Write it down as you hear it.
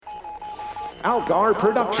Algar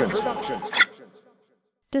Productions.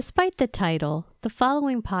 Despite the title, the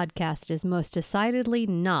following podcast is most decidedly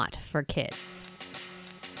not for kids.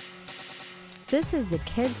 This is the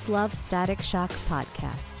Kids Love Static Shock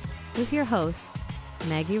podcast with your hosts,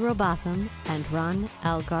 Maggie Robotham and Ron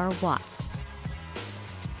Algar Watt.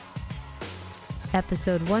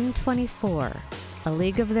 Episode 124, A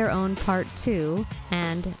League of Their Own Part 2,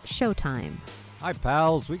 and Showtime. Hi,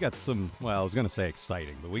 pals. We got some, well, I was going to say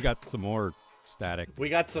exciting, but we got some more static. We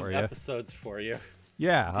got some episodes for you.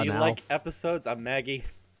 Yeah. Do you like episodes? I'm Maggie.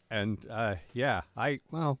 And, yeah, I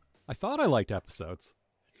thought I liked episodes.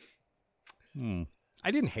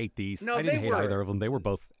 I didn't hate these. No, I didn't hate either of them. They were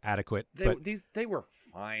both adequate. They were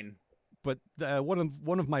fine. But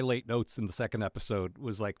one of my late notes in the second episode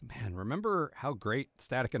was like, man, remember how great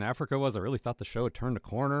Static in Africa was? I really thought the show had turned a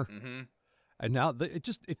corner. Mm-hmm. And now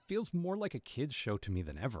it feels more like a kid's show to me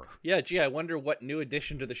than ever. Yeah, gee, I wonder what new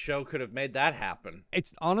addition to the show could have made that happen.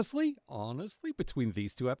 It's honestly, between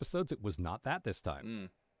these two episodes, it was not that this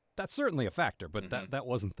time. That's certainly a factor, but that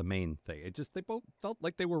wasn't the main thing. They both felt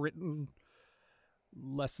like they were written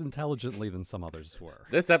less intelligently than some others were.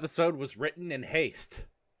 This episode was written in haste.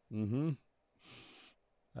 Mm-hmm.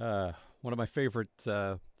 One of my favorite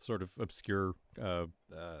sort of obscure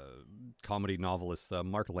comedy novelists,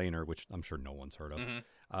 Mark Lehner, which I'm sure no one's heard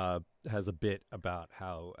of, has a bit about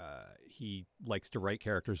how he likes to write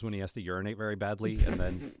characters when he has to urinate very badly, and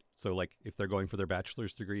then so like if they're going for their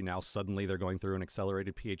bachelor's degree, now suddenly they're going through an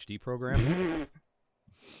accelerated PhD program. I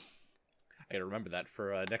gotta remember that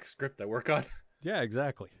for next script I work on. Yeah,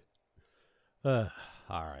 exactly. All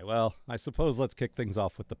right, well, I suppose let's kick things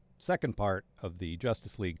off with the second part of the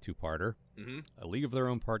Justice League two-parter, A League of Their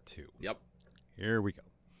Own Part 2. Yep. Here we go.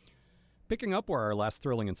 Picking up where our last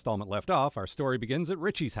thrilling installment left off, our story begins at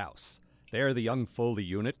Richie's house. There, the young Foley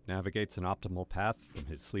unit navigates an optimal path from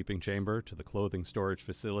his sleeping chamber to the clothing storage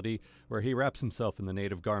facility, where he wraps himself in the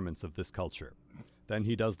native garments of this culture. Then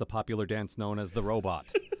he does the popular dance known as the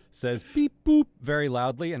robot, says beep boop very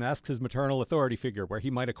loudly, and asks his maternal authority figure where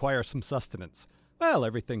he might acquire some sustenance. Well,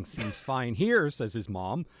 everything seems fine here, says his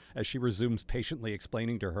mom, as she resumes patiently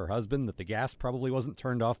explaining to her husband that the gas probably wasn't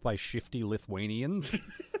turned off by shifty Lithuanians.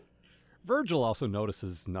 Virgil also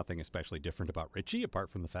notices nothing especially different about Richie,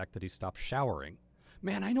 apart from the fact that he stopped showering.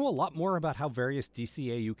 Man, I know a lot more about how various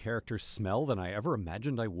DCAU characters smell than I ever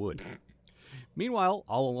imagined I would. Meanwhile,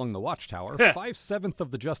 all along the Watchtower, 5/7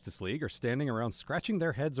 of the Justice League are standing around scratching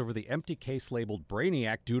their heads over the empty case labeled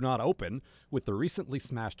Brainiac Do Not Open, with the recently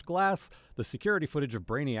smashed glass, the security footage of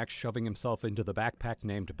Brainiac shoving himself into the backpack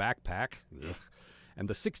named Backpack, and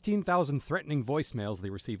the 16,000 threatening voicemails they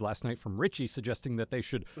received last night from Richie suggesting that they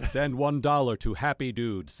should send $1 to Happy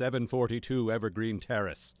Dude, 742 Evergreen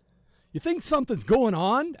Terrace. You think something's going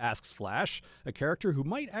on? Asks Flash, a character who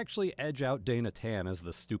might actually edge out Dana Tan as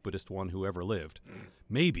the stupidest one who ever lived.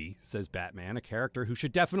 Maybe, says Batman, a character who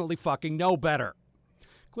should definitely fucking know better.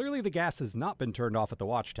 Clearly the gas has not been turned off at the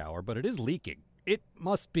Watchtower, but it is leaking. It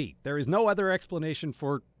must be. There is no other explanation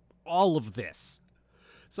for all of this.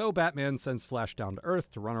 So Batman sends Flash down to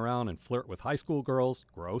Earth to run around and flirt with high school girls,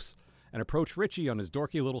 gross, and approach Richie on his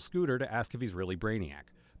dorky little scooter to ask if he's really Brainiac.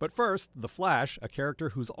 But first, the Flash, a character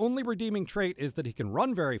whose only redeeming trait is that he can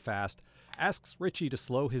run very fast, asks Richie to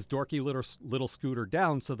slow his dorky little scooter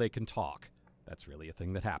down so they can talk. That's really a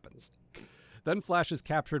thing that happens. Then Flash is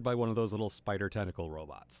captured by one of those little spider tentacle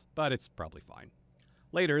robots, but it's probably fine.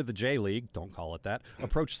 Later, the J-League, don't call it that,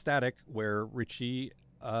 approach Static where Richie,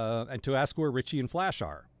 and to ask where Richie and Flash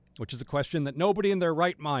are, which is a question that nobody in their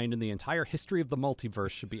right mind in the entire history of the multiverse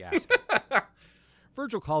should be asking.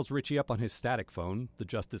 Virgil calls Richie up on his Static phone. The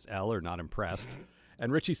Justice L are not impressed.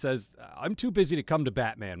 And Richie says, I'm too busy to come to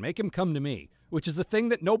Batman. Make him come to me. Which is a thing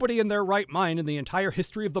that nobody in their right mind in the entire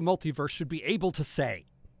history of the multiverse should be able to say.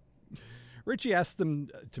 Richie asks them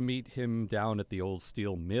to meet him down at the old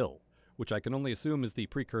steel mill, which I can only assume is the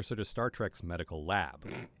precursor to Star Trek's medical lab.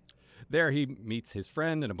 There he meets his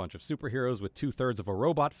friend and a bunch of superheroes with 2/3 of a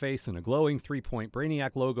robot face and a glowing 3-point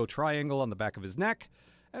Brainiac logo triangle on the back of his neck,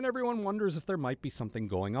 and everyone wonders if there might be something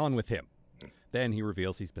going on with him. Then he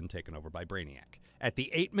reveals he's been taken over by Brainiac. At the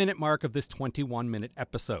 8-minute mark of this 21-minute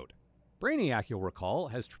episode. Brainiac, you'll recall,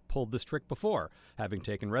 has pulled this trick before, having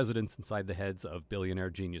taken residence inside the heads of billionaire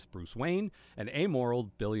genius Bruce Wayne and amoral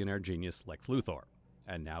billionaire genius Lex Luthor.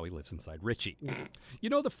 And now he lives inside Richie. You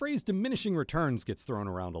know, the phrase diminishing returns gets thrown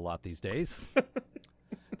around a lot these days.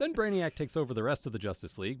 Then Brainiac takes over the rest of the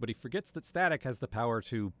Justice League, but he forgets that Static has the power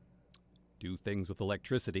to do things with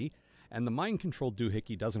electricity, and the mind-controlled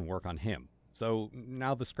doohickey doesn't work on him. So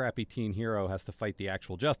now the scrappy teen hero has to fight the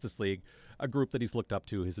actual Justice League, a group that he's looked up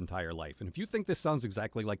to his entire life. And if you think this sounds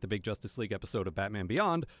exactly like the big Justice League episode of Batman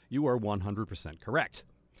Beyond, you are 100% correct.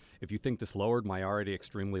 If you think this lowered my already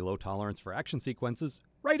extremely low tolerance for action sequences,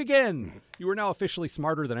 right again! You are now officially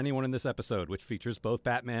smarter than anyone in this episode, which features both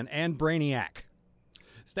Batman and Brainiac.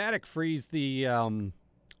 Static frees the,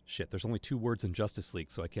 Shit, there's only 2 words in Justice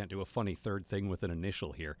League, so I can't do a funny third thing with an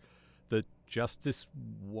initial here. The Justice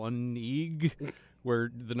One Eeg,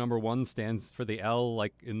 where the number 1 stands for the L,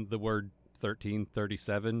 like in the word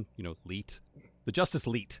 1337, Leet. The Justice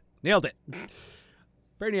Leet. Nailed it!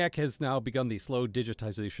 Brainiac has now begun the slow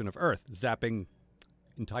digitization of Earth, zapping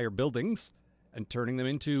entire buildings and turning them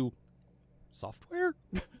into software?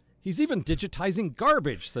 He's even digitizing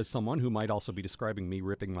garbage, says someone who might also be describing me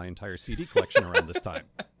ripping my entire CD collection around this time.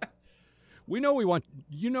 We know you want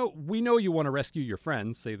to rescue your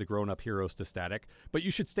friends, say the grown-up heroes to Static, but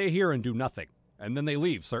you should stay here and do nothing. And then they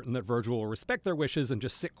leave, certain that Virgil will respect their wishes and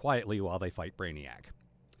just sit quietly while they fight Brainiac.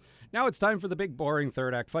 Now it's time for the big, boring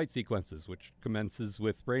third-act fight sequences, which commences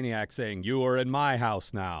with Brainiac saying, "You are in my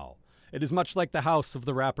house now. It is much like the house of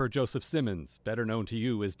the rapper Joseph Simmons, better known to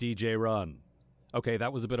you as DJ Run." Okay,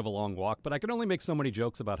 that was a bit of a long walk, but I can only make so many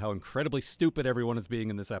jokes about how incredibly stupid everyone is being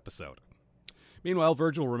in this episode. Meanwhile,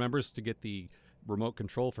 Virgil remembers to get the remote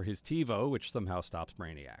control for his TiVo, which somehow stops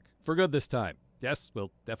Brainiac. For good this time. Yes,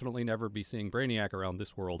 we'll definitely never be seeing Brainiac around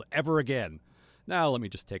this world ever again. Now, let me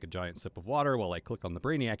just take a giant sip of water while I click on the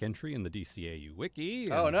Brainiac entry in the DCAU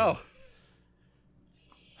wiki. Oh, no.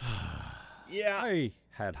 Yeah. I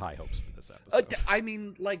had high hopes for this episode.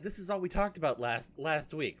 This is all we talked about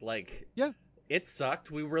last week. Yeah. It sucked.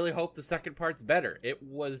 We really hope the second part's better. It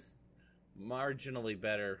was marginally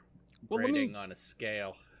better, grading on a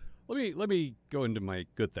scale. Let me go into my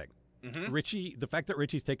good thing. Mm-hmm. Richie, the fact that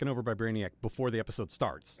Richie's taken over by Brainiac before the episode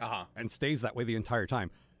starts and stays that way the entire time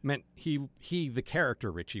meant he the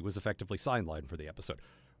character Richie was effectively sidelined for the episode,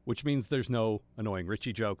 which means there's no annoying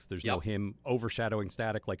Richie jokes. There's no him overshadowing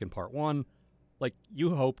Static like in part 1. Like,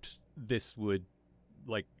 you hoped this would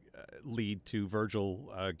lead to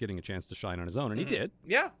Virgil getting a chance to shine on his own, and he did.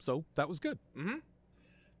 Yeah. So that was good. Mm-hmm.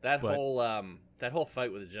 That whole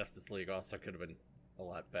fight with the Justice League also could have been a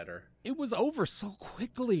lot better. It was over so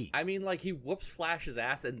quickly. I mean, he whoops Flash's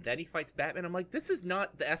ass and then he fights Batman. I'm like, this is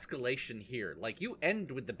not the escalation here. You end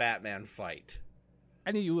with the Batman fight.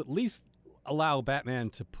 And you at least allow Batman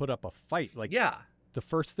to put up a fight. The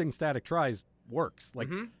first thing Static tries works.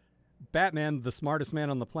 Batman, the smartest man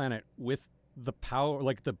on the planet, with the power,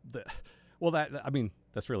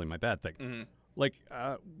 that's really my bad thing.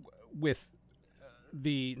 Mm-hmm. With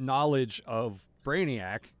the knowledge of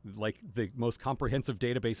Brainiac, the most comprehensive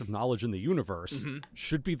database of knowledge in the universe,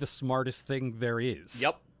 should be the smartest thing there is.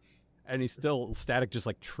 Yep. And Static just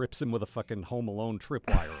trips him with a fucking Home Alone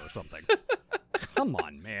tripwire or something. Come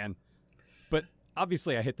on, man. But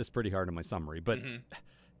obviously I hit this pretty hard in my summary, but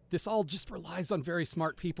this all just relies on very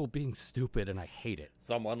smart people being stupid, and I hate it.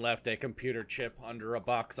 Someone left a computer chip under a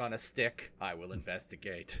box on a stick. I will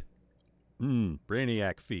investigate.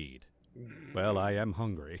 Brainiac feed. Well, I am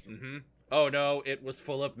hungry. Mm-hmm. Oh no, it was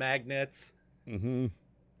full of magnets. Mm-hmm.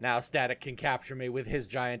 Now Static can capture me with his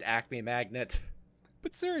giant Acme magnet.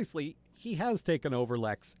 But seriously, he has taken over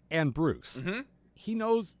Lex and Bruce. Mm-hmm. He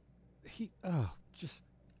knows... He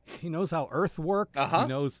knows how Earth works. He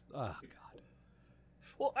knows... Oh, God.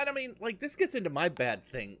 Well, and this gets into my bad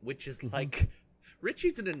thing, which is,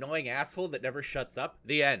 Richie's an annoying asshole that never shuts up.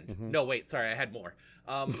 The end. Mm-hmm. No, wait, sorry, I had more.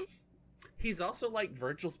 He's also,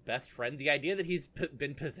 Virgil's best friend. The idea that he's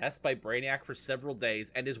been possessed by Brainiac for several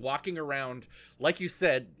days and is walking around, like you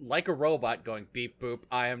said, like a robot, going, beep, boop,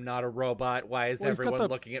 I am not a robot. Why is everyone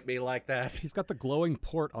looking at me like that? He's got the glowing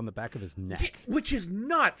port on the back of his neck. Which is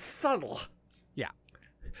not subtle. Yeah.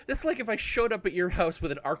 That's like if I showed up at your house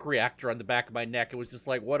with an arc reactor on the back of my neck. It was just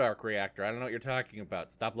like, what arc reactor? I don't know what you're talking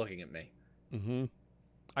about. Stop looking at me. Mm-hmm.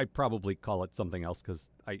 I'd probably call it something else because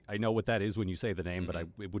I know what that is when you say the name, but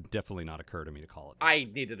it would definitely not occur to me to call it that. I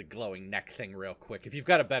needed a glowing neck thing real quick. If you've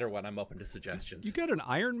got a better one, I'm open to suggestions. You got an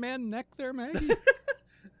Iron Man neck there, Maggie?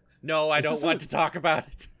 No, I don't want to talk about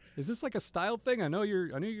it. Is this a style thing? I know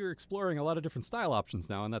you're exploring a lot of different style options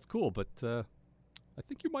now, and that's cool, but I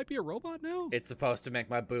think you might be a robot now? It's supposed to make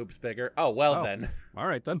my boobs bigger. Oh, well then. All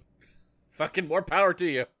right, then. Fucking more power to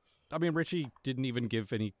you. I mean, Richie didn't even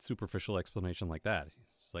give any superficial explanation like that.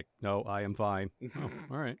 He's like, no, I am fine. Oh,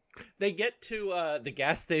 all right. They get to the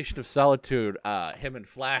gas station of Solitude, him and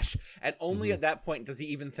Flash, and only at that point does he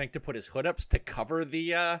even think to put his hood ups to cover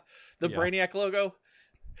the Brainiac logo.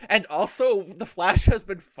 And also, the Flash has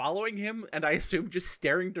been following him, and I assume just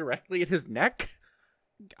staring directly at his neck.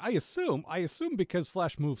 I assume because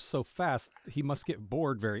Flash moves so fast, he must get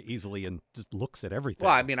bored very easily and just looks at everything.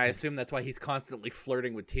 Well, I mean, I assume that's why he's constantly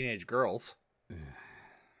flirting with teenage girls.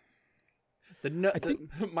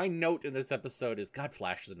 My note in this episode is, God,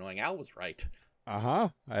 Flash is annoying. Al was right. Uh-huh.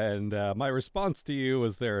 And my response to you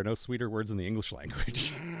was, there are no sweeter words in the English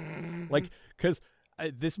language. Because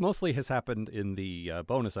this mostly has happened in the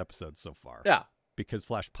bonus episodes so far. Yeah. Because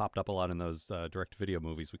Flash popped up a lot in those direct-to-video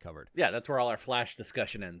movies we covered. Yeah, that's where all our Flash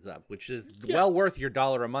discussion ends up, which is well worth your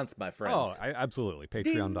 $1 a month, my friends. Oh, absolutely.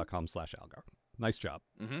 Patreon.com/Algar. Nice job.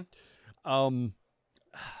 Mm-hmm.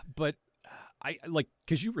 But I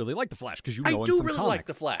because you really like the Flash, because you know him from I do really comics. like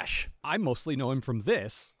the Flash. I mostly know him from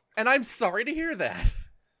this. And I'm sorry to hear that.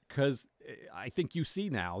 Because I think you see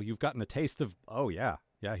now, you've gotten a taste of, oh, yeah,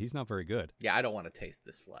 he's not very good. Yeah, I don't want to taste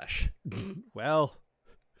this Flash. Well,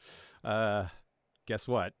 guess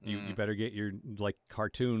what? You better get your,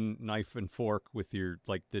 cartoon knife and fork with your,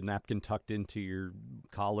 the napkin tucked into your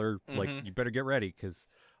collar. Mm-hmm. You better get ready, because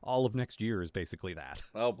all of next year is basically that.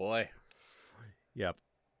 Oh, boy. Yep.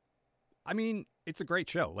 I mean, it's a great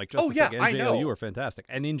show. Justice League and I know. JLU are fantastic.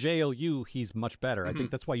 And in JLU, he's much better. I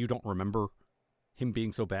think that's why you don't remember him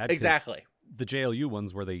being so bad. Exactly. The JLU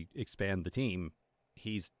ones where they expand the team,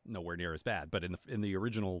 he's nowhere near as bad. But in the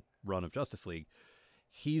original run of Justice League,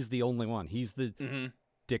 he's the only one. He's the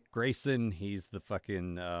Dick Grayson. He's the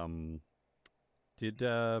fucking did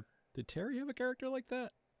Terry have a character like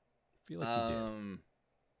that? I feel like he did.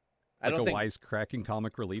 I don't think wisecracking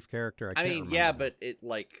comic relief character. I mean, yeah, but it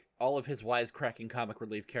all of his wisecracking comic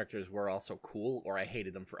relief characters were also cool, or I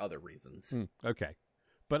hated them for other reasons. Okay,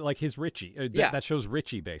 but his Richie, that shows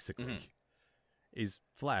Richie basically is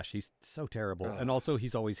Flash. He's so terrible, and also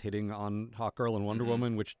he's always hitting on Hawkgirl and Wonder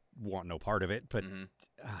Woman, which want no part of it. But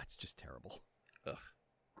it's just terrible. Ugh,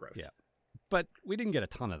 gross. Yeah, but we didn't get a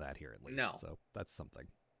ton of that here at least. No, so that's something.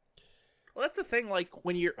 Well, that's the thing.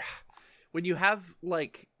 When you have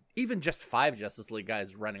even just 5 Justice League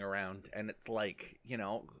guys running around, and it's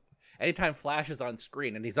anytime Flash is on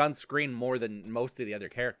screen, and he's on screen more than most of the other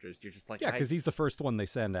characters, you're just because he's the first one they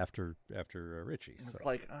send after Richie. It's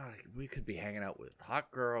we could be hanging out with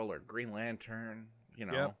Hawkgirl or Green Lantern,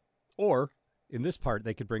 Yep. Or in this part,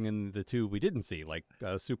 they could bring in the 2 we didn't see,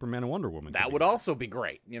 Superman and Wonder Woman. That would also be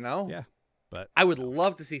great, Yeah, but I would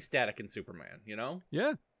love to see Static and Superman.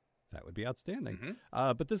 Yeah. That would be outstanding.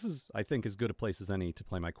 But this is, I think, as good a place as any to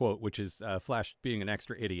play my quote, which is Flash being an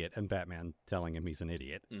extra idiot and Batman telling him he's an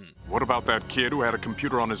idiot. What about that kid who had a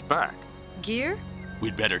computer on his back? Gear?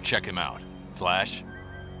 We'd better check him out. Flash?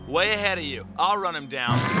 Way ahead of you. I'll run him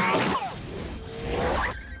down.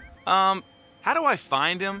 How do I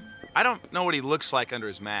find him? I don't know what he looks like under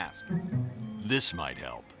his mask. This might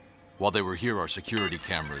help. While they were here, our security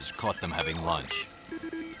cameras caught them having lunch.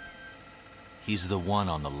 He's the one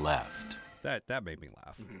on the left. That made me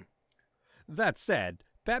laugh. That said,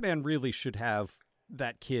 Batman really should have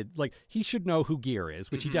that kid, he should know who Gear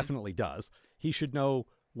is, which he definitely does. He should know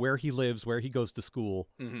where he lives, where he goes to school.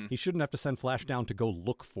 He shouldn't have to send Flash down to go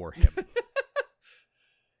look for him.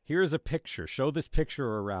 Here's a picture. Show this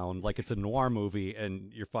picture around like it's a noir movie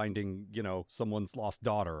and you're finding, someone's lost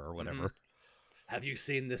daughter or whatever. Have you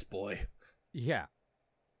seen this boy? Yeah.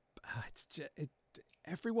 It's just...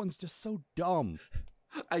 Everyone's just so dumb.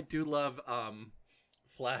 I do love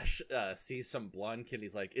Flash sees some blonde kid.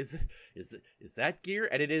 He's like, is that Gear?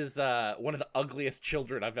 And it is one of the ugliest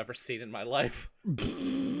children I've ever seen in my life.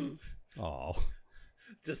 Oh,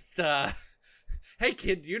 just hey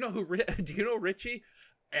kid, do you know Richie?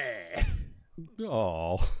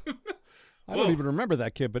 Oh, I don't even remember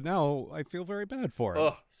that kid, but now I feel very bad for him.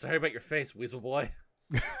 Oh, sorry about your face, Weasel Boy.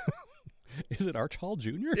 Is it Arch Hall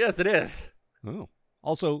Jr.? Yes, it is. Oh.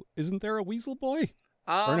 Also, isn't there a Weasel Boy?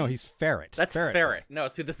 Or no, he's Ferret. That's Ferret. No,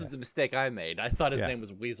 see, this is the mistake I made. I thought his name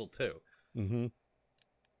was Weasel, too.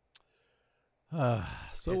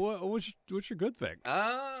 So what's your good thing?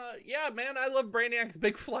 Yeah, man, I love Brainiac's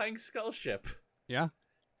big flying skull ship. Yeah?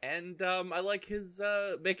 And I like his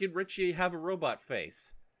making Richie have a robot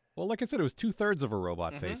face. Well, like I said, it was 2/3 of a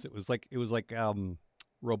robot face. It was like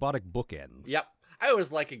robotic bookends. Yep. I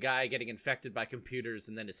always like a guy getting infected by computers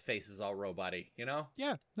and then his face is all robot-y,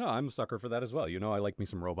 Yeah. No, I'm a sucker for that as well. I like me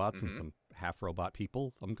some robots and some half-robot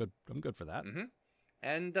people. I'm good for that.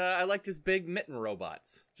 And I liked his big mitten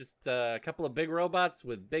robots. Just a couple of big robots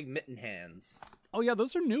with big mitten hands. Oh, yeah,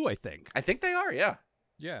 those are new, I think. I think they are, yeah.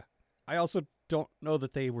 Yeah. I also don't know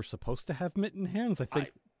that they were supposed to have mitten hands. I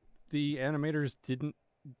think the animators didn't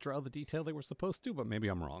draw the detail they were supposed to, but maybe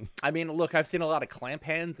I'm wrong. I mean, look, I've seen a lot of clamp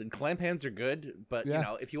hands, and clamp hands are good, but,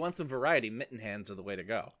 if you want some variety, mitten hands are the way to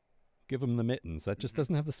go. give him the mittens. That just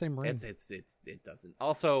doesn't have the same ring. It doesn't.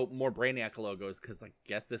 Also, more Brainiac logos, because I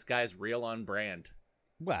guess this guy's real on brand.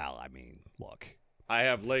 Well, I mean, look. I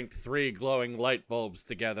have linked 3 glowing light bulbs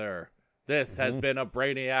together. This has been a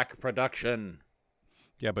Brainiac production.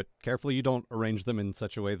 Yeah, but carefully you don't arrange them in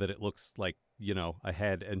such a way that it looks like, a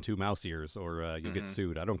head and 2 mouse ears, or you'll get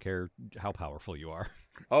sued. I don't care how powerful you are.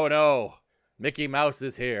 Oh no, Mickey Mouse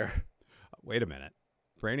is here. Wait a minute.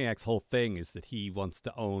 Brainiac's whole thing is that he wants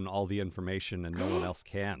to own all the information and no one else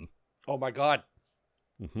can. Oh my god.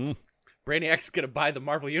 Mm-hmm. Brainiac's gonna buy the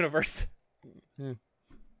Marvel Universe. Yeah.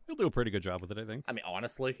 He'll do a pretty good job with it, I think. I mean,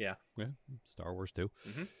 honestly, yeah. Yeah, Star Wars too.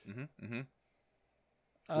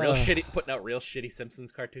 Real shitty, putting out real shitty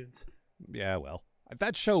Simpsons cartoons. Yeah, well,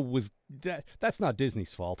 that show was that's not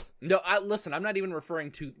Disney's fault. No, listen, I'm not even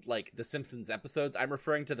referring to like the Simpsons episodes. I'm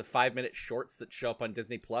referring to the 5-minute shorts that show up on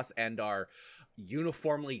Disney Plus and are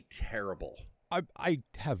uniformly terrible. I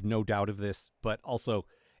have no doubt of this, but also,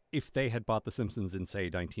 if they had bought the Simpsons in say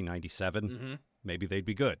 1997, maybe they'd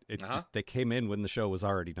be good. It's just they came in when the show was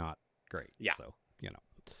already not great. Yeah. So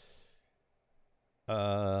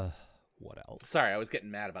what else? Sorry, I was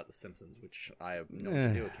getting mad about the Simpsons, which I have known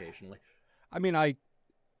to do occasionally. I mean, I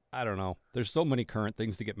don't know. There's so many current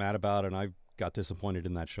things to get mad about, and I got disappointed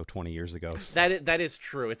in that show 20 years ago. So. That is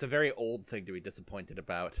true. It's a very old thing to be disappointed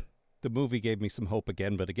about. The movie gave me some hope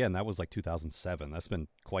again, but again, that was like 2007. That's been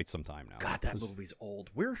quite some time now. God, that movie's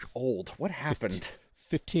old. We're old. What happened?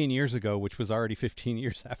 15 years ago, which was already 15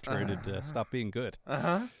 years after it had stopped being good.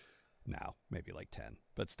 Now, maybe like 10,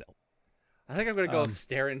 but still. I think I'm going to go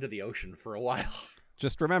stare into the ocean for a while.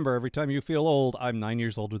 Just remember, every time you feel old, I'm 9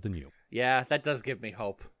 years older than you. Yeah, that does give me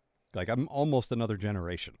hope. Like, I'm almost another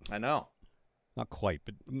generation. I know. Not quite,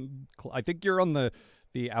 but I think you're on the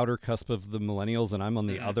outer cusp of the millennials, and I'm on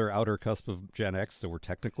the other outer cusp of Gen X, so we're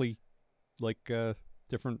technically, like,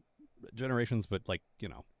 different generations, but, like,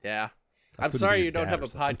 Yeah. I'm sorry you don't have a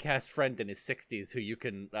podcast friend in his 60s who you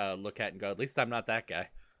can look at and go, at least I'm not that guy.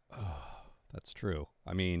 Oh, that's true.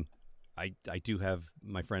 I mean, I do have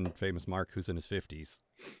my friend Famous Mark who's in his 50s.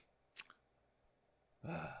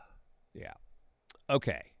 Yeah.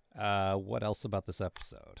 Okay. What else about this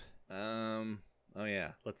episode? Oh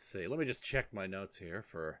yeah. Let's see. Let me just check my notes here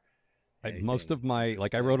for most of my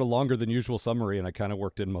I wrote a longer than usual summary, and I kind of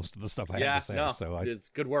worked in most of the stuff I had to say. No, so it's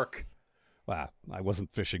good work. Wow, I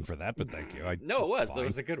wasn't fishing for that, but thank you. No, it was. Fine. It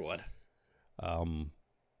was a good one.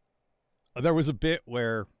 There was a bit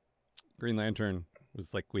where Green Lantern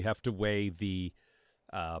was like, we have to weigh the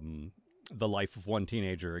life of one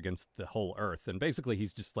teenager against the whole Earth, and basically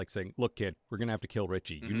he's just like saying, "Look, kid, we're gonna have to kill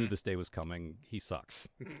Richie. You knew this day was coming. He sucks."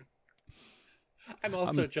 I'm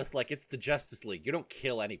also just like, it's the Justice League. You don't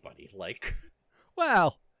kill anybody. Like,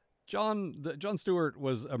 well, John Stewart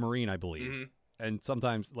was a Marine, I believe, and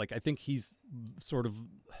sometimes, like, I think he's sort of,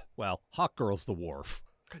 well, Hawkgirl's the Worf.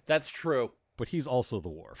 That's true, but he's also the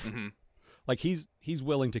Worf. Like, he's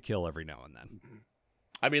willing to kill every now and then.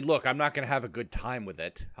 I mean, look, I'm not going to have a good time with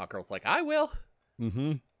it. Hawkgirl's like, I will.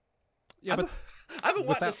 Yeah, but I've been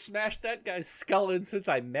wanting to smash that guy's skull in since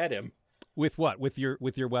I met him. With what? With your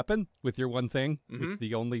weapon? With your one thing? With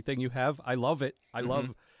the only thing you have? I love it. I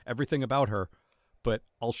love everything about her. But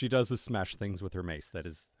all she does is smash things with her mace. That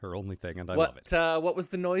is her only thing, and I love it. What was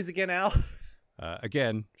the noise again, Al?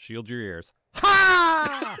 Again, shield your ears.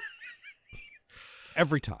 Ha!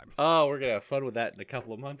 Every time. Oh, we're gonna have fun with that in a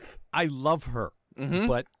couple of months. I love her,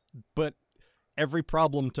 but every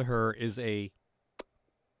problem to her is a.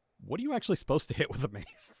 What are you actually supposed to hit with a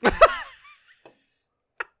mace?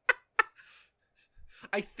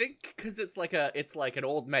 I think because it's like an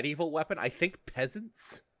old medieval weapon. I think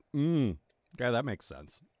peasants. Yeah, that makes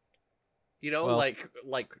sense. Like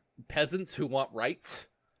peasants who want rights.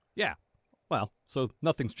 Yeah. Well, so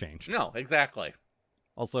nothing's changed. No, exactly.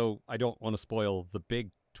 Also, I don't want to spoil the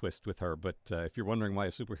big twist with her, but if you're wondering why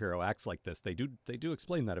a superhero acts like this, they do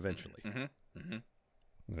explain that eventually.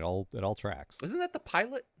 It all tracks. Isn't that the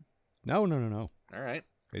pilot? No. All right.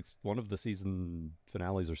 It's one of the season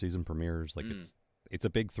finales or season premieres. Like it's a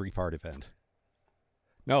big 3-part event.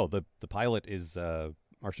 No, the pilot is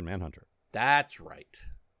Martian Manhunter. That's right.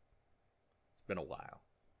 It's been a while.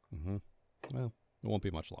 Well, it won't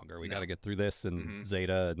be much longer. We got to get through this and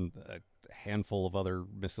Zeta and a handful of other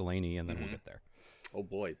miscellany, and then we'll get there. Oh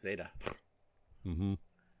boy, Zeta.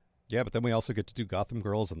 Yeah, but then we also get to do Gotham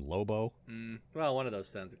Girls and Lobo. Well, one of those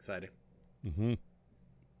sounds exciting.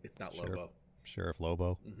 It's not Lobo. Sheriff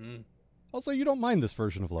Lobo. Also, you don't mind this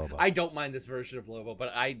version of Lobo. I don't mind this version of Lobo,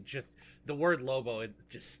 but the word Lobo, it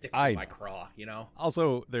just sticks in my craw, you know?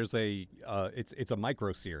 Also, there's it's a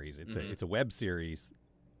micro series. It's a web series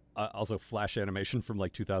Also, Flash animation from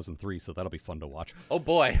like 2003, so that'll be fun to watch. Oh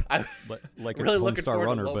boy, I'm Like really it's looking Homestar forward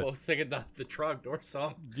Runner, to Lobo but singing the Trogdor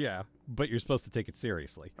song. yeah, but you're supposed to take it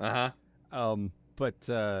seriously. Uh huh.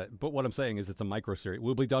 But what I'm saying is it's a micro series.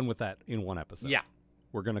 We'll be done with that in one episode. Yeah.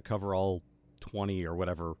 We're gonna cover all 20 or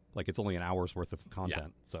whatever. Like it's only an hour's worth of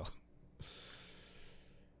content. So.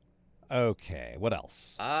 Okay, what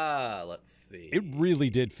else? Let's see. It really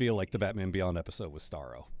did feel like the Batman Beyond episode with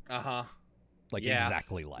Starro. Uh huh. Like Yeah.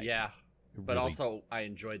 exactly like. Yeah. It But really- also, I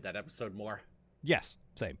enjoyed that episode more. Yes,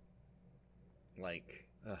 same. Like,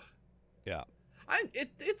 ugh. Yeah.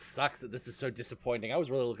 It sucks that this is so disappointing. I was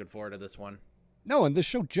really looking forward to this one. No, and this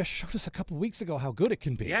show just showed us a couple weeks ago how good it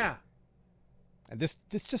can be. Yeah. And this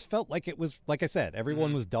just felt like it was, like I said,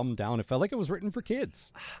 everyone was dumbed down. It felt like it was written for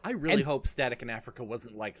kids. I really hope Static in Africa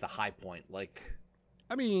wasn't like the high point. Like,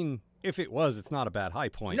 I mean, if it was, it's not a bad high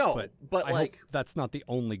point. No, but I like- hope that's not the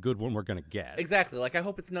only good one we're going to get. exactly. Like, I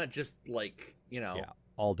hope it's not just like, you know. Yeah,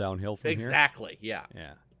 all downhill from Exactly. Yeah. here.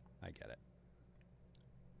 Yeah, I get it.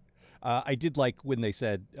 I did like when they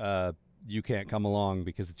said, you can't come along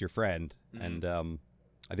because it's your friend. Mhm. And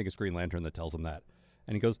I think it's Green Lantern that tells him that.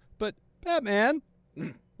 And he goes, but Batman.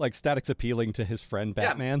 Like Static's appealing to his friend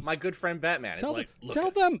Batman. Yeah, my good friend Batman. Tell, It's like,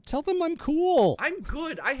 look, tell them I'm cool. I'm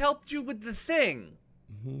good. I helped you with the thing.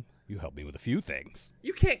 You helped me with a few things.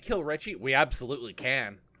 You can't kill Richie. We absolutely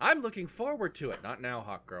can. I'm looking forward to it. Not now,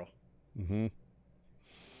 Hawk Girl. Mm-hmm.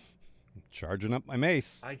 Charging up my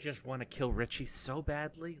mace. I just want to kill Richie so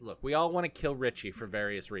badly. Look, we all want to kill Richie for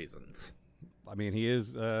various reasons. I mean, he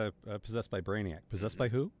is possessed by Brainiac. Possessed by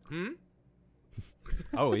who? Hmm?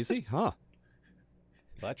 Oh, is he? Huh.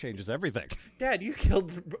 Well, that changes everything. Dad, you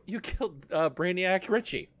killed Brainiac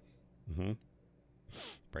Richie. Mm-hmm.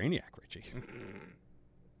 Brainiac Richie.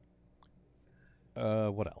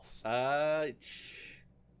 What else?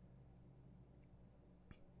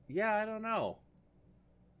 Yeah, I don't know.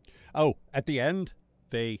 Oh, at the end,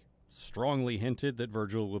 they strongly hinted that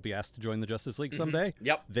Virgil will be asked to join the Justice League someday.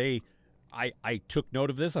 Yep. I took note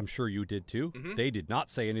of this. I'm sure you did too. Mhm. They did not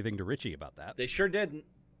say anything to Richie about that. They sure didn't.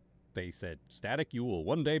 They said, Static, you will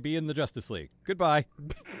one day be in the Justice League. Goodbye.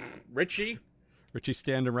 Richie? Richie's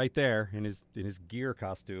standing right there in his gear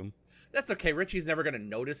costume. That's okay. Richie's never going to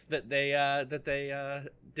notice that they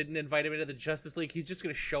didn't invite him into the Justice League. He's just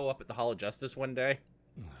going to show up at the Hall of Justice one day.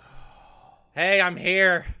 Hey, I'm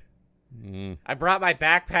here. I brought my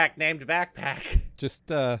backpack named Backpack. Just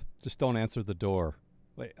don't answer the door.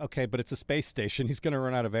 Wait, okay, but it's a space station. He's gonna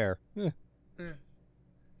run out of air.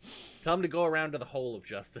 Tell him to go around to the Hole of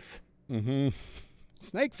Justice. Mm-hmm.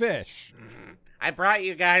 Snakefish. I brought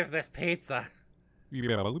you guys this pizza.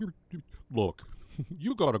 Yeah, look,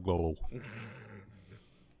 you gotta go.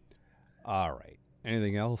 All right.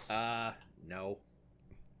 Anything else? No.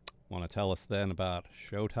 Want to tell us then about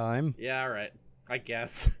Showtime? Yeah, all right. I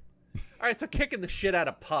guess. All right, so kicking the shit out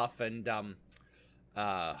of Puff and,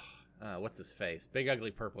 what's his face? Big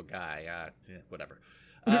ugly purple guy. Whatever.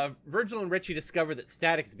 Virgil and Richie discover that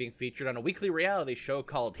Static is being featured on a weekly reality show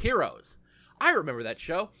called Heroes. I remember that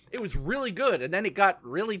show. It was really good, and then it got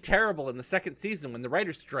really terrible in the second season when the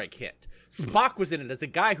writer's strike hit. Spock was in it as a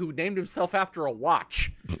guy who named himself after a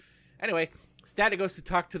watch. Anyway, Static goes to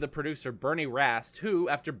talk to the producer, Bernie Rast, who,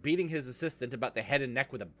 after beating his assistant about the head and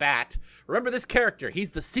neck with a bat, remember this character,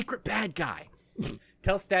 he's the secret bad guy,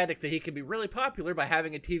 tells Static that he can be really popular by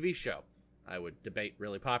having a TV show. I would debate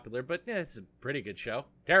really popular, but it's a pretty good show.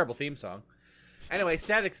 Terrible theme song. Anyway,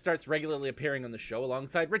 Static starts regularly appearing on the show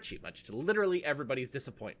alongside Richie, much to literally everybody's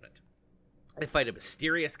disappointment. They fight a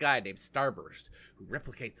mysterious guy named Starburst, who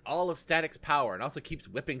replicates all of Static's power and also keeps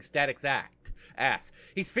whipping Static's ass.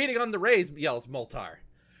 He's feeding on the rays, yells Moltar.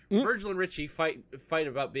 Virgil and Richie fight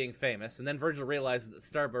about being famous, and then Virgil realizes that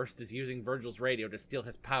Starburst is using Virgil's radio to steal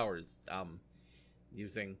his powers,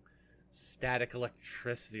 using static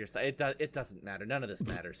electricity or something. It doesn't matter. None of this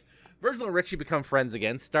matters. Virgil and Richie become friends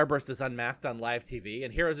again. Starburst is unmasked on live TV,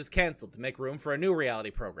 and Heroes is canceled to make room for a new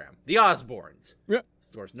reality program, The Osbournes. Yeah.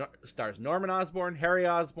 Stars Norman Osborn, Harry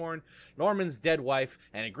Osborn, Norman's dead wife,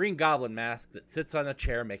 and a Green Goblin mask that sits on a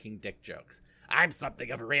chair making dick jokes. I'm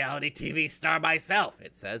something of a reality TV star myself,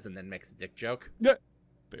 it says, and then makes a dick joke. Yeah.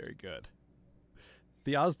 Very good.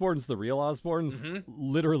 The Osbournes, the real Osbournes,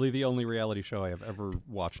 literally the only reality show I have ever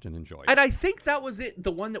watched and enjoyed. And I think that was it, the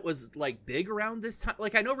one that was, like, big around this time.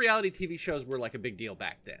 Like, I know reality TV shows were, like, a big deal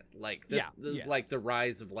back then. Like, like, the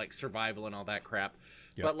rise of, like, Survival and all that crap.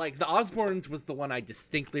 Yep. But, like, the Osbournes was the one I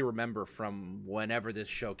distinctly remember from whenever this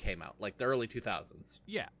show came out, like, the early 2000s.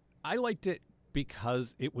 Yeah. I liked it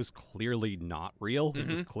because it was clearly not real. It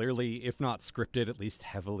was clearly, if not scripted, at least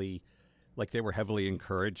heavily, like, they were heavily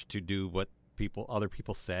encouraged to do what other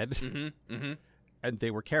people said. Mm-hmm. And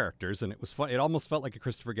they were characters, and it was fun. It almost felt like a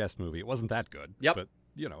Christopher Guest movie. It wasn't that good. Yep. But,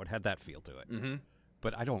 it had that feel to it. Mm-hmm.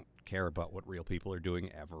 But I don't care about what real people are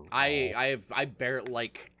doing ever. I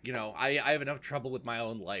have enough trouble with my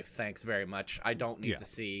own life. Thanks very much. I don't need to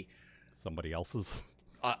see somebody else's.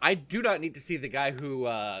 I do not need to see the guy who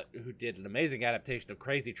did an amazing adaptation of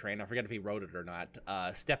Crazy Train. I forget if he wrote it or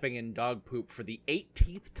not. Stepping in dog poop for the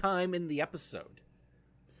 18th time in the episode.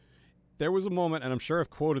 There was a moment, and I'm sure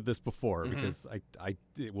I've quoted this before because I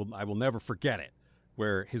will never forget it,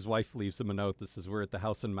 where his wife leaves him a note that says, "We're at the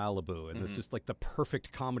house in Malibu," and it's just like the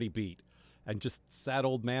perfect comedy beat, and just sad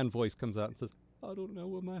old man voice comes out and says, "I don't know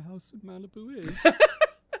where my house in Malibu is."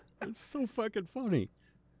 It's so fucking funny.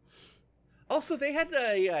 Also, they had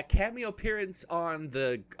a cameo appearance on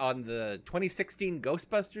the 2016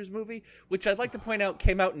 Ghostbusters movie, which I'd like to point out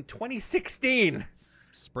came out in 2016.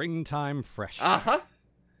 Springtime Fresh. Uh-huh.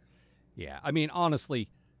 Yeah, I mean, honestly,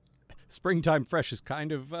 Springtime Fresh is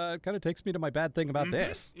kind of takes me to my bad thing about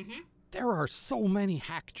this. Mm-hmm. There are so many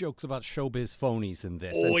hack jokes about showbiz phonies in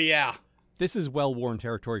this. Oh, yeah. This is well-worn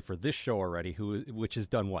territory for this show already, which has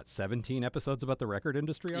done, 17 episodes about the record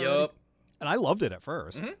industry already? Yup. And I loved it at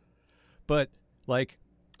first. Mm-hmm. But,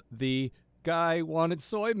 the guy wanted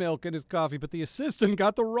soy milk in his coffee, but the assistant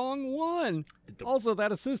got the wrong one. Also,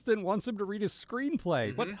 that assistant wants him to read his screenplay.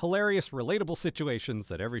 Mm-hmm. What hilarious, relatable situations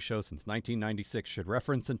that every show since 1996 should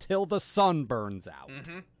reference until the sun burns out.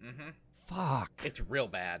 Mm-hmm. Mm-hmm. Fuck. It's real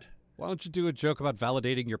bad. Why don't you do a joke about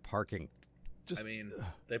validating your parking?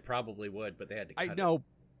 They probably would, but they had to cut it. I know,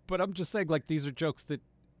 but I'm just saying, these are jokes that,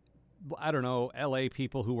 I don't know, LA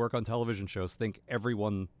people who work on television shows think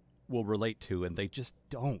everyone will relate to, and they just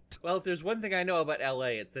don't. Well, if there's one thing I know about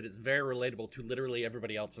LA, it's that it's very relatable to literally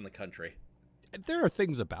everybody else in the country. There are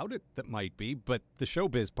things about it that might be, but the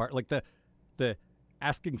showbiz part, the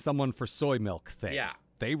asking someone for soy milk thing, yeah,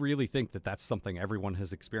 they really think that that's something everyone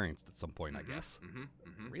has experienced at some point, I guess. Mm-hmm.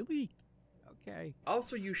 Mm-hmm. Really? Okay.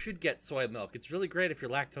 Also, you should get soy milk. It's really great if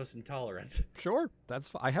you're lactose intolerant. Sure, that's.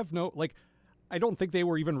 I have no I don't think they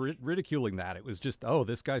were even ridiculing that. It was just,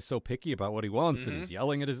 this guy's so picky about what he wants, and he's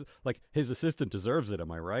yelling at his assistant deserves it. Am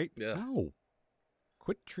I right? Yeah. No.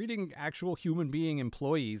 Quit treating actual human being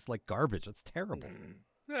employees like garbage. That's terrible.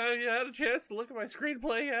 You had a chance to look at my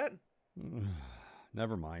screenplay yet?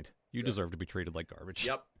 Never mind. You deserve to be treated like garbage.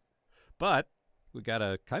 Yep. But we got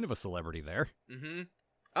a kind of a celebrity there. Mm-hmm.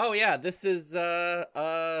 Oh yeah, this is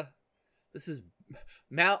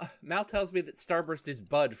Mal tells me that Starburst is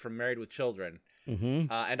Bud from Married with Children.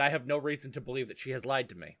 Mm-hmm. And I have no reason to believe that she has lied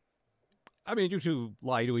to me. I mean, you two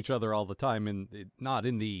lie to each other all the time, and not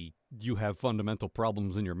in the you have fundamental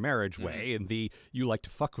problems in your marriage way, and the you like to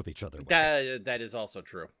fuck with each other way. That is also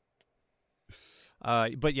true.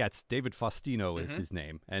 But yeah, it's David Faustino is his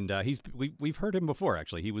name, and we've heard him before.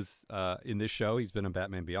 Actually, he was in this show. He's been in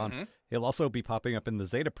Batman Beyond. Mm-hmm. He'll also be popping up in the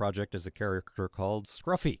Zeta Project as a character called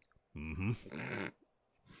Scruffy. Mm-hmm.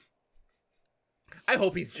 I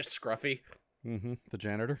hope he's just Scruffy. Mm-hmm. The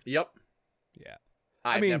janitor? Yep. Yeah.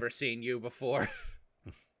 I've never seen you before.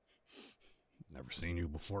 Never seen you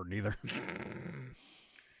before, neither.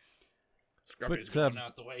 Scruffy's going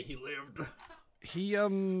out the way he lived. He,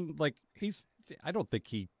 I don't think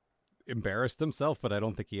he embarrassed himself, but I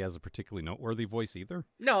don't think he has a particularly noteworthy voice either.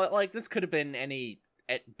 No, this could have been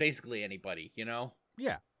basically anybody, you know?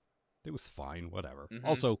 Yeah. It was fine, whatever. Mm-hmm.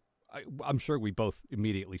 Also, I'm sure we both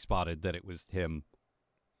immediately spotted that it was him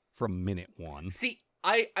from minute one. See,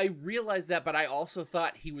 I realized that, but I also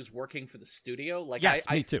thought he was working for the studio. Yes,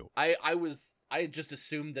 me too. I just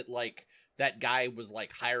assumed that that guy was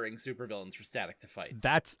hiring supervillains for Static to fight.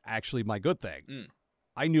 That's actually my good thing. Mm.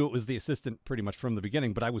 I knew it was the assistant pretty much from the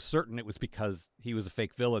beginning, but I was certain it was because he was a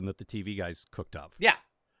fake villain that the TV guys cooked up. Yeah.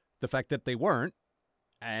 The fact that they weren't,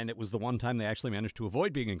 and it was the one time they actually managed to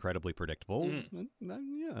avoid being incredibly predictable.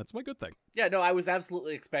 Yeah, that's my good thing. Yeah, no, I was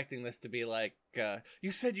absolutely expecting this to be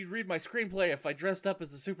you said you'd read my screenplay if I dressed up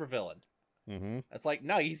as a supervillain. Mm-hmm. It's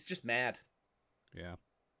no, he's just mad. Yeah.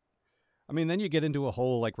 I mean, then you get into a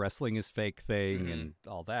whole wrestling is fake thing and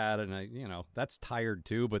all that, and that's tired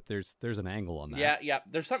too. But there's an angle on that. Yeah.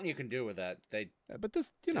 There's something you can do with that. But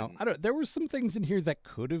this, there were some things in here that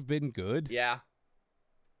could have been good. Yeah.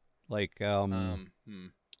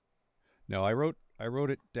 No, I wrote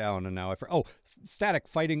it down, and now Static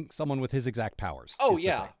fighting someone with his exact powers. Oh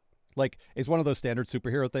yeah. It's one of those standard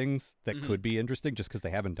superhero things that could be interesting just because they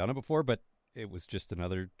haven't done it before, but it was just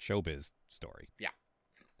another showbiz story. Yeah.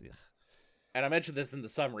 Ugh. And I mentioned this in the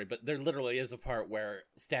summary, but there literally is a part where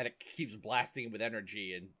Static keeps blasting him with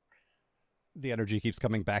energy, and the energy keeps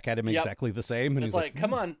coming back at him Yep. exactly the same, and It's he's like,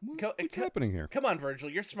 come on, what's happening here? Come on, Virgil,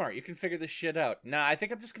 you're smart. You can figure this shit out. Nah, I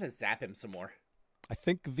think I'm just gonna zap him some more. I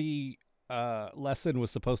think the lesson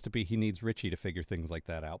was supposed to be he needs Richie to figure things like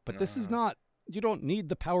that out, but this is not. You don't need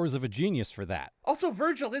the powers of a genius for that. Also,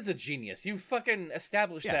 Virgil is a genius. You fucking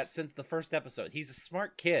established that Yes. since the first episode. He's a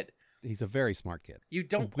smart kid. He's a very smart kid. You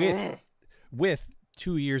don't With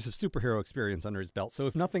 2 years of superhero experience under his belt. So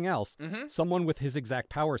if nothing else, someone with his exact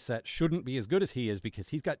power set shouldn't be as good as he is because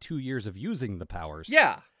he's got 2 years of using the powers.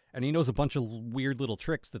 Yeah. And he knows a bunch of weird little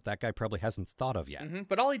tricks that guy probably hasn't thought of yet.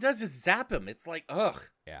 But all he does is zap him. It's like, ugh.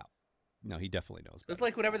 Yeah. No, he definitely knows. It's better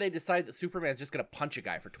like than whenever that. they decide that Superman's just gonna punch a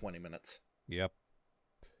guy for 20 minutes. Yep.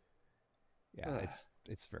 Yeah, Ugh.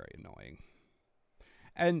 it's very annoying.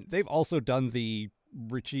 And they've also done the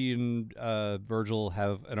Richie and Virgil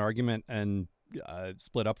have an argument and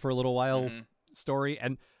split up for a little while story,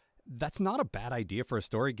 and that's not a bad idea for a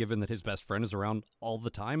story given that his best friend is around all the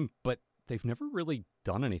time, but they've never really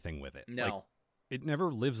done anything with it. No. Like, it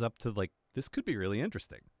never lives up to, like, this could be really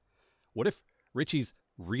interesting. What if Richie's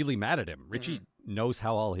really mad at him? Richie knows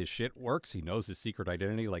how all his shit works. He knows his secret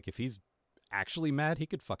identity. Like, if he's actually mad, he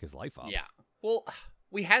could fuck his life up. Yeah. Well,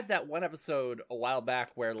 we had that one episode a while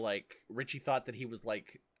back where, like, Richie thought that he was,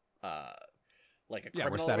 like a criminal. Yeah,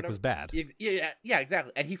 where or Static whatever. was bad. Yeah,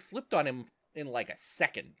 exactly. And he flipped on him in, like, a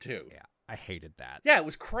second, too. Yeah, I hated that. Yeah, it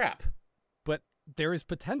was crap. But there is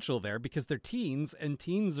potential there because they're teens, and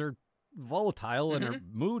teens are volatile and are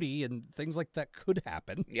moody, and things like that could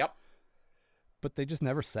happen. Yep. But they just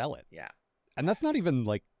never sell it. Yeah. And that's not even,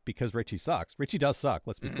 like, because Richie sucks. Richie does suck,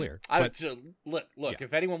 let's be clear. Look, Yeah.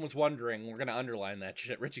 if anyone was wondering, we're going to underline that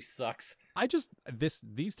shit. Richie sucks.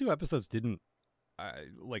 These 2 episodes didn't,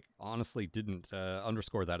 honestly didn't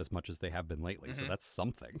underscore that as much as they have been lately, so that's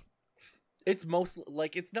something. It's mostly,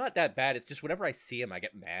 like, it's not that bad. It's just whenever I see him, I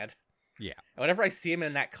get mad. Yeah. And whenever I see him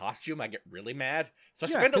in that costume, I get really mad. So I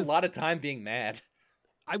Yeah, spend a 'cause- lot of time being mad.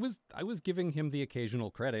 I was giving him the occasional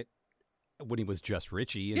credit when he was just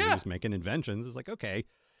Richie and he Yeah. was making inventions. It's like, okay,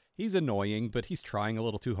 he's annoying, but he's trying a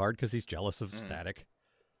little too hard because he's jealous of Static.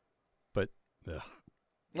 But, ugh.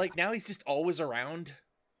 Like, now he's just always around,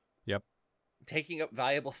 Yep. taking up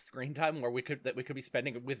valuable screen time where we could be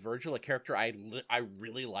spending with Virgil, a character I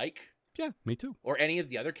really like, Yeah, me too. or any of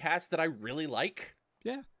the other cats that I really like.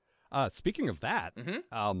 Yeah. Speaking of that,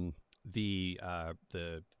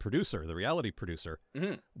 the producer, the reality producer,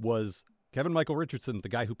 was Kevin Michael Richardson, the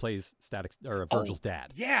guy who plays Virgil's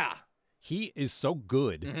dad. Yeah. He is so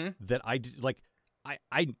good that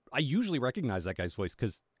I usually recognize that guy's voice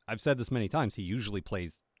because I've said this many times. He usually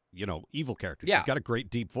plays, evil characters. Yeah. He's got a great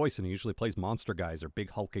deep voice, and he usually plays monster guys or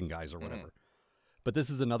big hulking guys or whatever. But this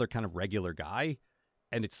is another kind of regular guy,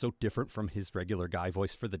 and it's so different from his regular guy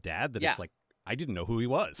voice for the dad that Yeah. it's like, I didn't know who he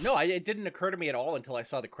was. No, it didn't occur to me at all until I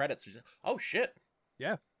saw the credits. Oh, shit.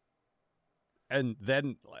 Yeah. And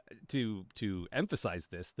then to emphasize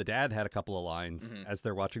this, the dad had a couple of lines as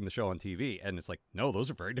they're watching the show on TV, and it's like, no,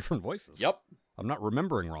 those are very different voices. Yep. I'm not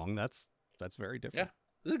remembering wrong. That's very different. Yeah.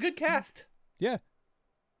 This is a good cast. Yeah.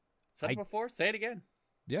 Said it before, say it again.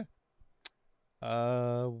 Yeah.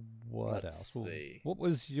 What Let's else? see. What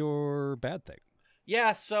was your bad thing?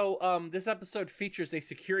 Yeah, so this episode features a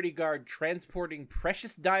security guard transporting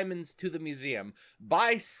precious diamonds to the museum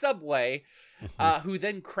by subway, who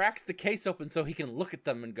then cracks the case open so he can look at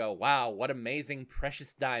them and go, wow, what amazing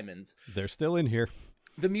precious diamonds. They're still in here.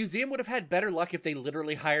 The museum would have had better luck if they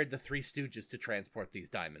literally hired the Three Stooges to transport these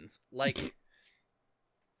diamonds. Like,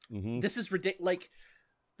 this is ridiculous. Like,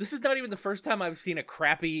 this is not even the first time I've seen a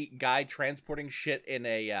crappy guy transporting shit in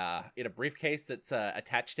a briefcase that's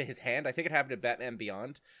attached to his hand. I think it happened to Batman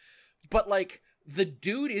Beyond. But, like, the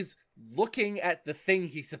dude is looking at the thing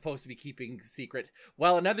he's supposed to be keeping secret,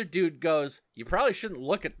 while another dude goes, you probably shouldn't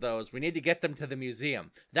look at those. We need to get them to the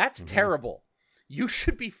museum. That's terrible. You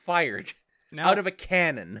should be fired out of a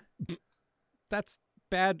cannon. That's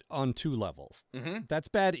bad on 2 levels. That's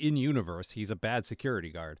bad in universe. He's a bad security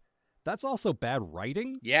guard. That's also bad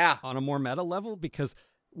writing. Yeah. On a more meta level, because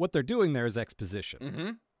what they're doing there is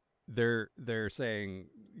exposition. They're saying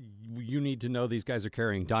you need to know these guys are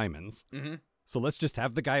carrying diamonds. So let's just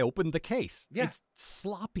have the guy open the case. Yeah. It's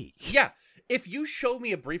sloppy. Yeah. If you show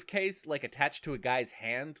me a briefcase like attached to a guy's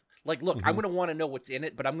hand, like, look, I'm going to want to know what's in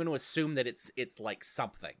it, but I'm going to assume that it's like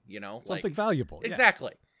something, Something like, valuable. Yeah.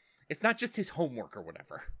 Exactly. It's not just his homework or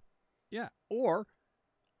whatever. Yeah. Or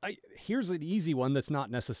here's an easy one that's not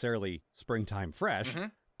necessarily springtime fresh,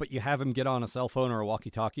 but you have him get on a cell phone or a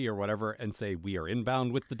walkie-talkie or whatever and say, we are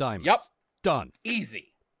inbound with the diamonds. Yep. Done.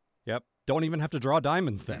 Easy. Yep. Don't even have to draw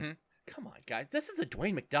diamonds then. Come on, guys. This is a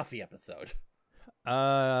Dwayne McDuffie episode.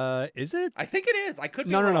 Is it? I think it is. I could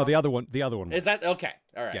be No, wrong. the other one. The other one. Is that okay?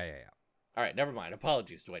 All right. Yeah. All right. Never mind.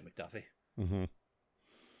 Apologies, Dwayne McDuffie. Mm-hmm.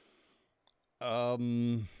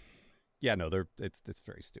 Yeah, no, it's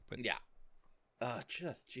very stupid. Yeah.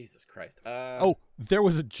 Just Jesus Christ. There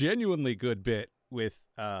was a genuinely good bit with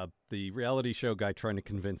the reality show guy trying to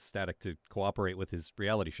convince Static to cooperate with his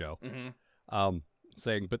reality show. Mm-hmm.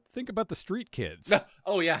 Saying, but think about the street kids.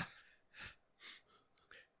 Oh yeah.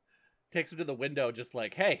 Takes him to the window, just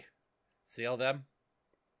like, hey, see all them?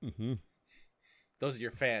 Mm-hmm. Those are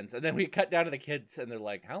your fans. And then we cut down to the kids, and they're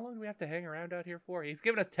like, how long do we have to hang around out here for? He's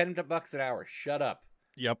giving us $10 an hour. Shut up.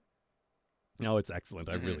 Yep. No, it's excellent.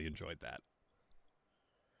 I Mm-hmm. really enjoyed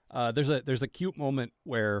that. There's a cute moment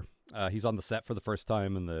where he's on the set for the first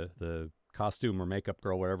time, and the costume or makeup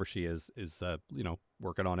girl, wherever she is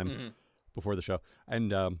working on him Mm-hmm. before the show,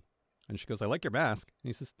 and she goes, "I like your mask." And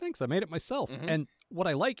he says, "Thanks, I made it myself." Mm-hmm. And what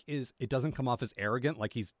I like is it doesn't come off as arrogant,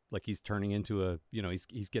 like he's turning into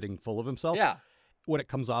he's getting full of himself. Yeah. What it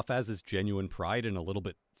comes off as is genuine pride and a little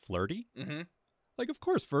bit flirty. Mm-hmm. Like, of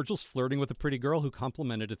course, Virgil's flirting with a pretty girl who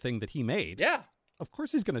complimented a thing that he made. Yeah. Of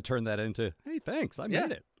course he's going to turn that into, hey, thanks, I Yeah.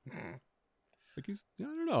 made it. Like I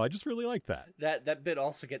don't know, I just really like that. That bit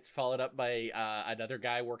also gets followed up by another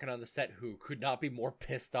guy working on the set who could not be more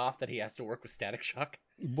pissed off that he has to work with Static Shock.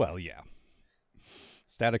 Well, yeah.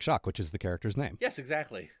 Static Shock, which is the character's name. Yes,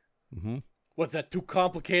 exactly. Mm-hmm. Was that too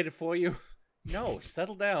complicated for you? No,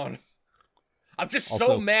 settle down. I'm just so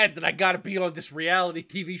Also- mad that I gotta be on this reality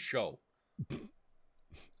TV show.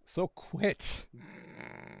 So quit.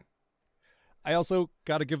 I also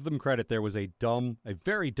got to give them credit. There was a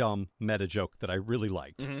very dumb meta joke that I really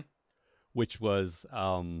liked, Mm-hmm. which was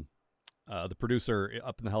the producer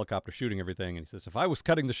up in the helicopter shooting everything, and he says, "If I was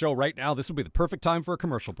cutting the show right now, this would be the perfect time for a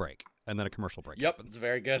commercial break." And then a commercial break Yep, happens. it's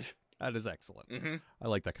very good. That is excellent. Mm-hmm. I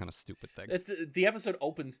like that kind of stupid thing. It's the episode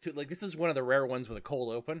opens to like this is one of the rare ones with a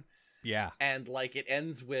cold open, Yeah. and like it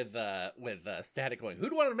ends with Static going,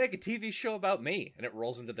 "Who'd want to make a TV show about me?" And it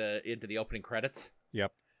rolls into the opening credits,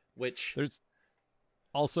 Yep. which There's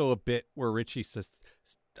also a bit where Richie says,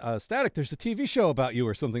 Static, there's a TV show about you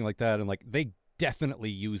or something like that. And like they definitely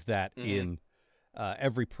use that in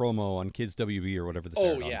every promo on Kids WB or whatever this Oh,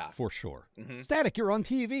 aired on, yeah. for sure. Mhm. Static, you're on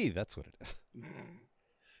TV. That's what it is.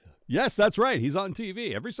 Yes, that's right. He's on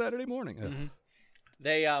TV every Saturday morning. Ugh. Mhm.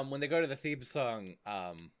 They when they go to the theme song,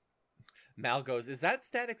 Mal goes, "Is that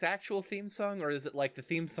Static's actual theme song, or is it like the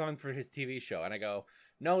theme song for his TV show?" And I go,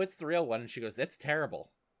 "No, it's the real one." And she goes, "That's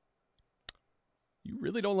terrible." You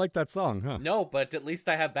really don't like that song, huh? No, but at least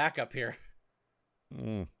I have backup here.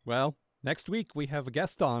 Well, next week we have a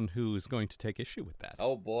guest on who's going to take issue with that.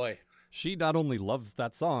 Oh boy. She not only loves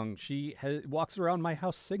that song, she walks around my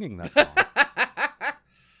house singing that song.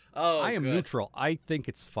 Oh, I am good. neutral. I think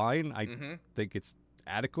it's fine. I Mhm. think it's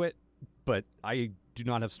adequate, but I do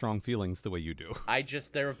not have strong feelings the way you do.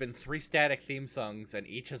 There have been 3 Static theme songs, and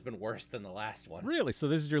each has been worse than the last one. Really? So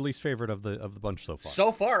this is your least favorite of the bunch so far?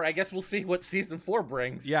 So far, I guess we'll see what season 4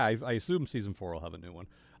 brings. Yeah, I assume season 4 will have a new one.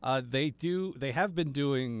 They have been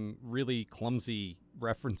doing really clumsy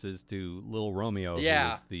references to Little Romeo, Yeah.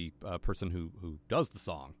 who is the person who does the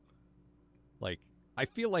song. Like, I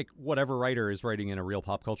feel like whatever writer is writing in a real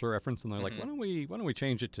pop culture reference, and they're like, why don't we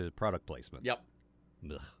change it to product placement? Yep.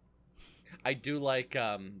 Ugh. I do like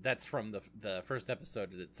that's from the first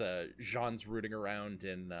episode. It's Jean's rooting around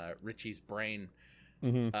in Richie's brain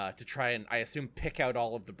to try and, I assume, pick out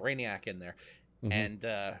all of the Brainiac in there. And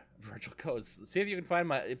Virgil goes, "See if you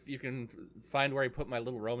can find where he put my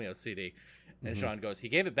Little Romeo CD." And Jean goes, "He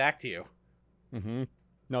gave it back to you."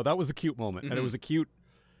 No, that was a cute moment, and it was a cute,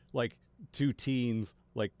 like, two teens,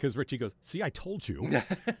 like, because Richie goes, "See, I told you,"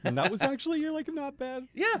 and that was actually like not bad.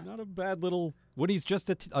 Yeah. Not a bad little. When he's just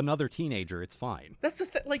another teenager, it's fine. That's the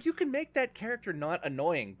thing. Like, you can make that character not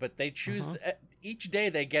annoying, but they choose each day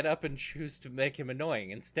they get up and choose to make him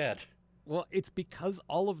annoying instead. Well, it's because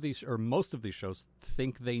all of these, or most of these shows,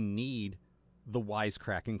 think they need the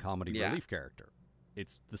wisecracking comedy Yeah. relief character.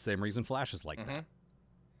 It's the same reason Flash is like that.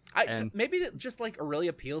 Maybe it just like really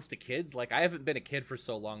appeals to kids. Like, I haven't been a kid for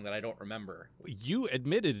so long that I don't remember. You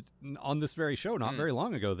admitted on this very show not very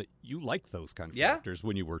long ago that you liked those kind of Yeah. characters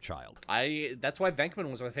when you were a child. That's why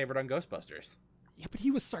Venkman was my favorite on Ghostbusters. Yeah, but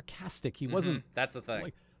he was sarcastic. He wasn't. That's the thing.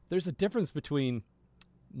 Like, there's a difference between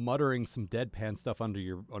muttering some deadpan stuff under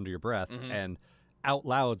your breath and out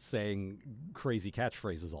loud saying crazy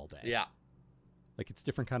catchphrases all day. Yeah. Like, it's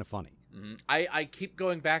different kind of funny. I keep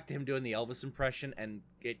going back to him doing the Elvis impression, and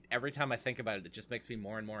every time I think about it, it just makes me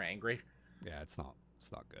more and more angry. Yeah, it's not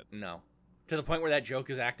good. No. To the point where that joke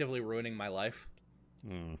is actively ruining my life.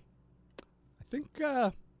 I think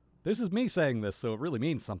This is me saying this, so it really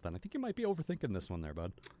means something. I think you might be overthinking this one there,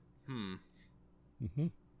 bud. Mm-hmm.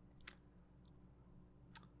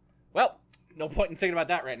 Well, no point in thinking about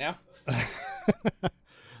that right now.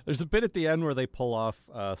 There's a bit at the end where they pull off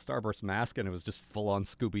Starburst's mask, and it was just full-on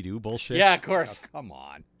Scooby-Doo bullshit. Yeah, of course. Oh, come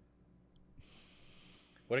on.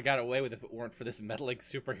 Would have got away with it if it weren't for this meddling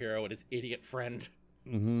superhero and his idiot friend.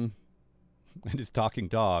 Mm-hmm. And his talking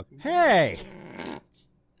dog. Hey!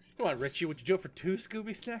 Come on, Richie, would you do it for 2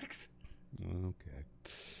 Scooby snacks? Okay.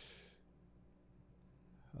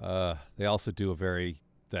 They also do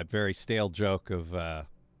that very stale joke of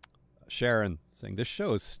Sharon saying, "This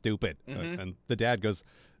show is stupid." And the dad goes,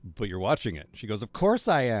 "But you're watching it." She goes, "Of course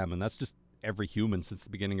I am." And that's just every human since the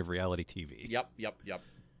beginning of reality TV. Yep.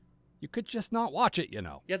 You could just not watch it, you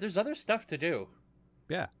know. Yeah, there's other stuff to do.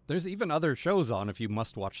 Yeah, there's even other shows on if you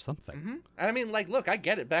must watch something. Mm-hmm. And I mean, like, look, I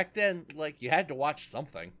get it. Back then, like, you had to watch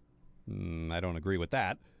something. I don't agree with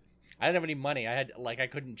that. I didn't have any money. I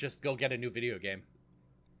couldn't just go get a new video game.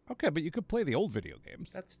 Okay, but you could play the old video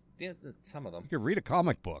games. That's some of them. You could read a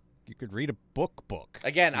comic book. You could read a book.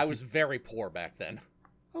 Again, I was very poor back then.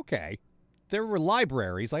 Okay. There were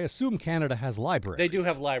libraries. I assume Canada has libraries. They do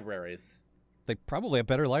have libraries. They probably have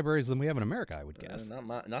better libraries than we have in America, I would guess.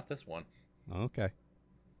 Not this one. Okay.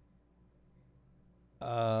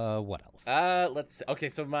 What else? Let's see. Okay,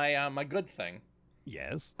 so my good thing.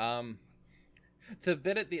 Yes. The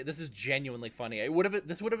bit at this is genuinely funny.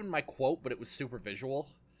 This would have been my quote, but it was super visual.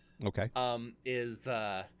 Okay. Is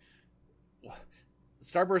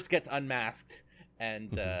Starburst gets unmasked,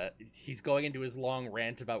 and he's going into his long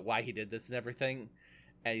rant about why he did this and everything.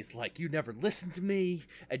 And he's like, "You never listened to me,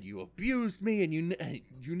 and you abused me, and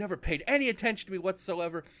you never paid any attention to me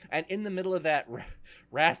whatsoever." And in the middle of that,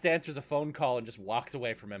 Rast answers a phone call and just walks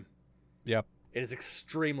away from him. Yep. It is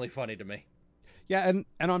extremely funny to me. Yeah,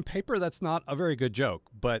 and on paper that's not a very good joke,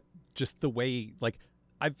 but just the way, like,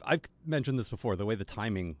 I've mentioned this before, the way the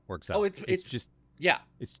timing works out. Oh, it's just yeah.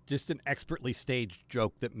 It's just an expertly staged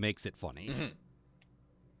joke that makes it funny. Mm-hmm.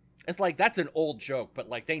 It's like that's an old joke, but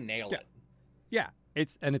like they nail it. Yeah.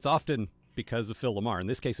 It's often because of Phil Lamar. In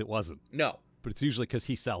this case, it wasn't. No. But it's usually because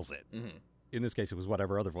he sells it. Mm-hmm. In this case, it was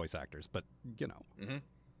whatever other voice actors. But, you know. Mm-hmm. It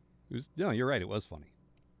was, no, you're right. It was funny.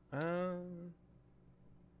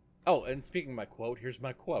 Oh, and speaking of my quote, here's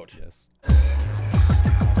my quote. Yes.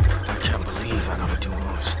 I can't believe I gotta do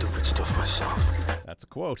all this stupid stuff myself. That's a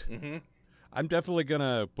quote. Mm-hmm. I'm definitely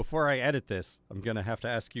gonna, before I edit this, I'm gonna have to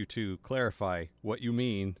ask you to clarify what you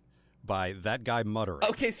mean by that guy muttering.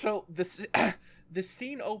 Okay, so this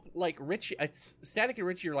scene, like Richie, Static and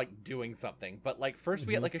Richie are like doing something, but like first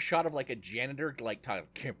we get like a shot of like a janitor, like, "I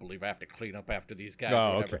can't believe I have to clean up after these guys." Oh,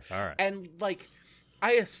 or whatever. okay, all right. And like,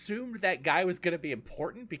 I assumed that guy was gonna be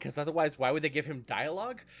important because otherwise, why would they give him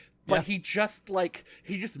dialogue? But he just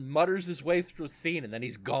mutters his way through the scene and then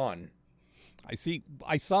he's gone.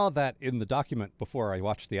 I saw that in the document before I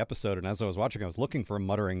watched the episode, and as I was watching, I was looking for a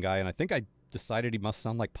muttering guy, and I think I decided he must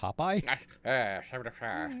sound like Popeye.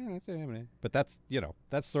 But that's,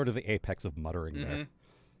 that's sort of the apex of muttering there.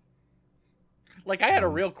 Like, I had a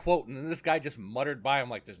real quote, and then this guy just muttered by. I'm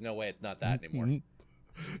like, there's no way it's not that anymore.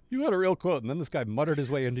 You had a real quote, and then this guy muttered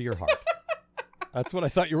his way into your heart. That's what I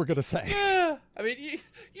thought you were going to say. Yeah. I mean,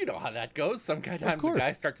 you know how that goes. Sometimes a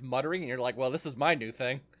guy starts muttering, and you're like, well, this is my new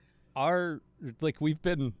thing. We've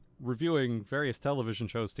been reviewing various television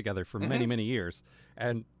shows together for many, many years.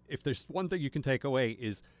 And if there's one thing you can take away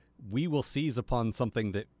is we will seize upon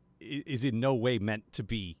something that is in no way meant to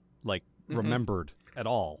be, like, remembered at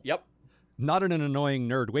all. Yep. Not in an annoying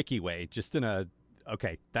nerd wiki way, just in a,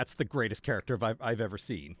 okay, that's the greatest character I've ever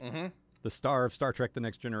seen. Mm-hmm. The star of Star Trek The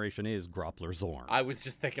Next Generation is Groppler Zorn. I was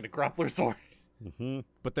just thinking of Groppler Zorn. Mm-hmm.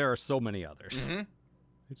 But there are so many others. Mm-hmm.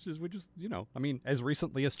 It's just, as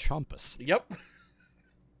recently as Champus. Yep.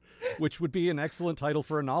 Which would be an excellent title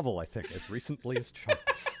for a novel, I think, as recently as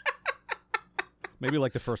Champus. Maybe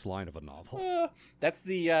like the first line of a novel. That's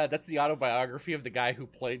the autobiography of the guy who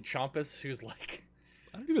played Champus, who's like...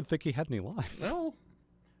 I don't even think he had any lines. No.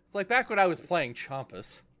 It's like back when I was playing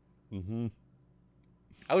Champus. Mm-hmm.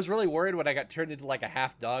 I was really worried when I got turned into like a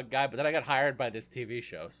half-dog guy, but then I got hired by this TV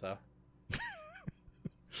show, so...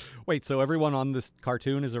 Wait, so everyone on this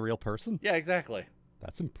cartoon is a real person? Yeah, exactly.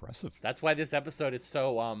 That's impressive. That's why this episode is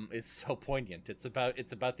so poignant. It's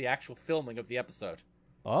about the actual filming of the episode.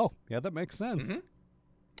 Oh, yeah, that makes sense.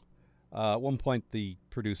 Mm-hmm. At one point, the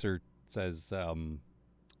producer says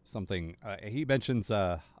something. He mentions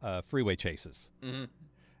freeway chases. Mm-hmm.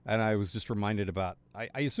 And I was just reminded about,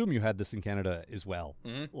 I assume you had this in Canada as well.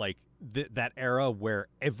 Mm-hmm. Like that era where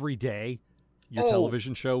every day your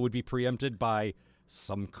television show would be preempted by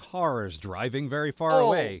some cars driving very far Oh,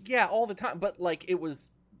 away. yeah, all the time. But, like, it was,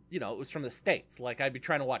 it was from the States. Like, I'd be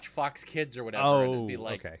trying to watch Fox Kids or whatever, and it'd be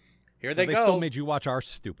like, okay. here So they they go. still made you watch our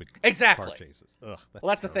stupid Exactly. car chases. Ugh, Well,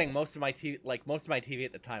 that's the thing. terrible. Most of my TV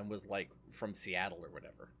at the time was, like, from Seattle or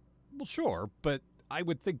whatever. Well, sure, but I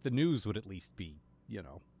would think the news would at least be,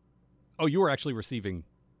 Oh, you were actually receiving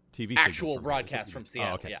TV signals Actual from broadcast here. from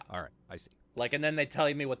Seattle, Oh, okay. yeah. All right, I see. Like, and then they'd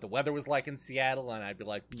tell me what the weather was like in Seattle, and I'd be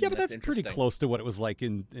like, Yeah, but that's pretty interesting. close to what it was like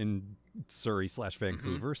in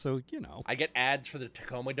Surrey/Vancouver. So I get ads for the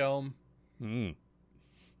Tacoma Dome.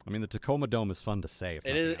 I mean, the Tacoma Dome is fun to say. If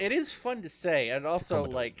It is fun to say, and also Tacoma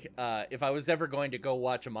Dome. like if I was ever going to go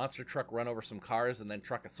watch a monster truck run over some cars and then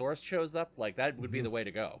Truckosaurus shows up, like that would be the way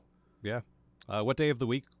to go. Yeah. What day of the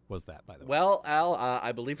week was that, by the way? Well, Al,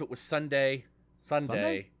 I believe it was Sunday.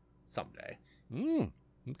 Sunday? Someday.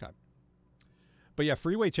 Okay. But yeah,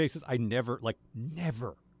 freeway chases, I never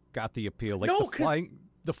got the appeal. Like No,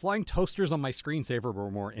 the flying toasters on my screensaver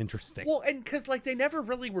were more interesting. Well, and because like they never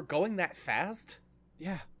really were going that fast,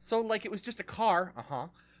 yeah. so like it was just a car,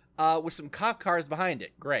 with some cop cars behind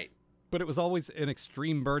it. Great. But it was always an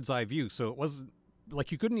extreme bird's eye view, so it wasn't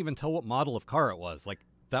like you couldn't even tell what model of car it was. Like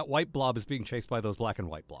that white blob is being chased by those black and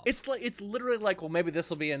white blobs. It's literally like, well, maybe this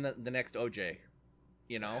will be in the next OJ,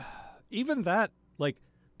 Even that, like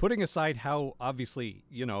putting aside how obviously,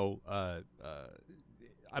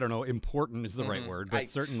 I don't know, important is the right word, but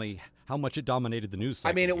certainly how much it dominated the news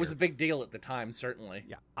cycle I mean, it was here. a big deal at the time, certainly.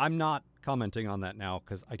 Yeah, I'm not commenting on that now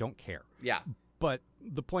because I don't care. Yeah. But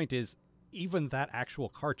the point is, even that actual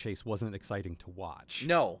car chase wasn't exciting to watch.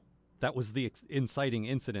 No. That was the inciting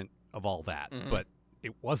incident of all that. But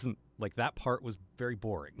it wasn't, like, that part was very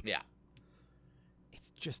boring. Yeah.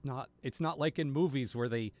 It's not like in movies where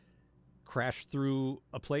they crash through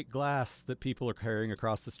a plate glass that people are carrying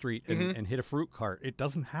across the street and hit a fruit cart. It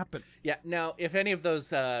doesn't happen. Yeah. Now, if any of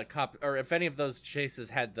those if any of those chases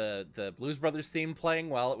had the Blues Brothers theme playing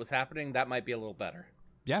while it was happening, that might be a little better.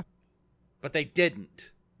 Yeah. But they didn't.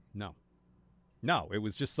 No, it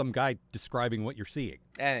was just some guy describing what you're seeing.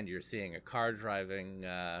 And you're seeing a car driving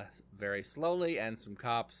very slowly and some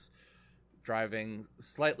cops driving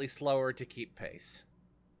slightly slower to keep pace.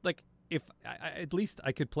 Like, if at least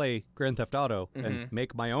I could play Grand Theft Auto and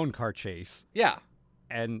make my own car chase Yeah.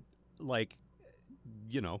 and, like,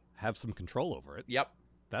 have some control over it. Yep.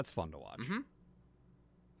 That's fun to watch.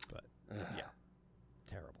 But, yeah,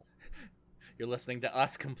 terrible. You're listening to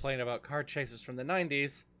us complain about car chases from the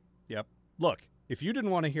 90s. Yep. Look, if you didn't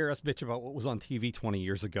want to hear us bitch about what was on TV 20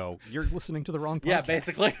 years ago, you're listening to the wrong podcast. Yeah,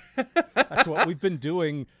 basically. That's what we've been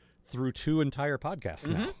doing through 2 entire podcasts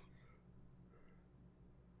now.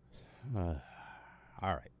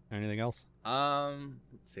 All right. Anything else?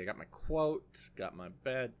 Let's see. I got my quote, got my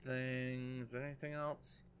bad thing. Is there anything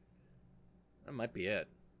else? That might be it.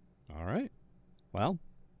 All right. Well,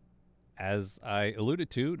 as I alluded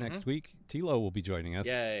to, next week, Tilo will be joining us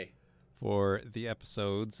Yay. for the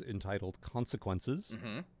episodes entitled Consequences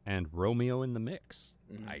and Romeo in the Mix.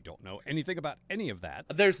 I don't know anything about any of that.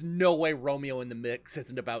 There's no way Romeo in the Mix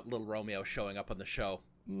isn't about little Romeo showing up on the show.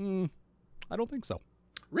 I don't think so.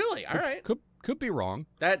 Really? All right. Could be wrong.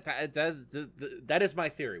 That is my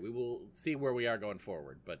theory. We will see where we are going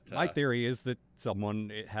forward. But My theory is that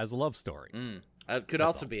someone has a love story, could That's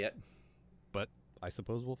also all. be it. but I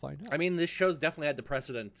suppose we'll find out. I mean, this show's definitely had the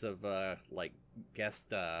precedent of like guest.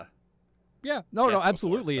 Yeah, Yes, no, before,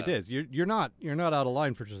 absolutely, so. it is. You're not out of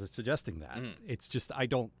line for just suggesting that. It's just I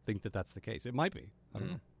don't think that that's the case. It might be. I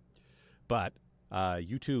don't know. But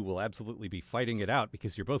you two will absolutely be fighting it out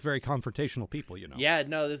because you're both very confrontational people. Yeah,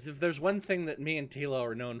 no. If there's one thing that me and Tilo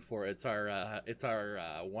are known for, it's our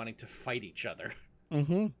wanting to fight each other.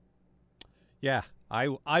 Yeah,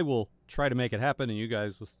 I will try to make it happen, and you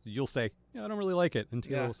guys you'll say, yeah, I don't really like it, and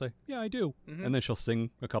Tilo will say, yeah, I do, and then she'll sing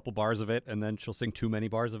a couple bars of it, and then she'll sing too many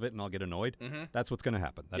bars of it, and I'll get annoyed. That's what's going to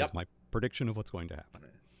happen. That is my prediction of what's going to happen.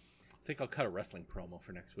 I think I'll cut a wrestling promo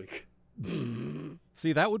for next week.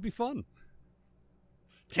 See, that would be fun.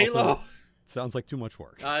 Tilo. Also, sounds like too much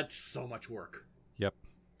work. It's so much work. Yep.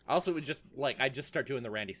 Also, it would just I just start doing the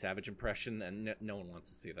Randy Savage impression, and no one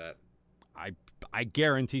wants to see that. I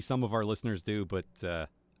guarantee some of our listeners do, but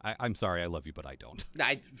I'm sorry, I love you, but I don't.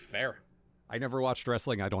 Fair. I never watched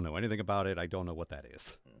wrestling. I don't know anything about it. I don't know what that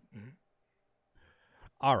is.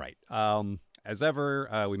 All right. As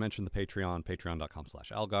ever, we mentioned the Patreon,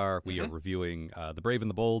 patreon.com/Algar. We are reviewing The Brave and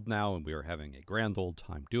the Bold now, and we are having a grand old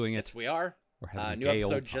time doing it. Yes, we are. We're having a New gay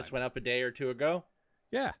old episode just time. went up a day or two ago.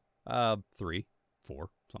 Yeah. 3, 4,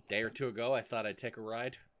 something. Day or two ago, I thought I'd take a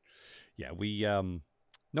ride. Yeah, we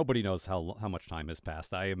nobody knows how much time has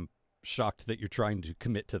passed. I am shocked that you're trying to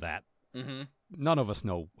commit to that. none of us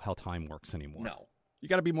know how time works anymore. No. You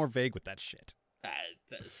got to be more vague with that shit.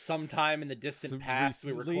 Sometime in the distant past,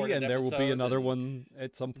 we Recently, recorded and an there will be episode, another and one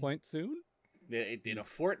at some point soon. In a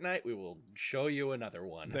fortnight, we will show you another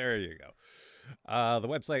one. There you go. The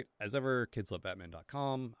website, as ever,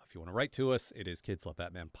 kidslovebatman.com. If you want to write to us, it is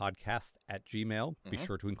kidslovebatmanpodcast@gmail.com. Be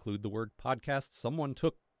sure to include the word podcast. Someone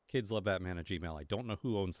took kidslovebatman@gmail.com. I don't know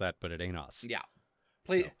who owns that, but it ain't us. Yeah.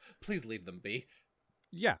 Please leave them be.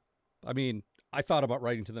 Yeah. I mean, I thought about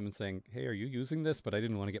writing to them and saying, hey, are you using this? But I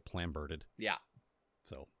didn't want to get plan-birded. Yeah.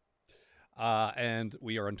 So, and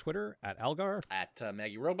we are on Twitter @Algar. At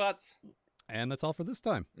Maggie Robots. And that's all for this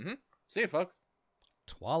time. Mm-hmm. See you, folks.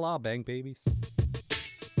 Twala, bang babies.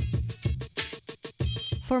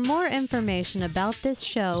 For more information about this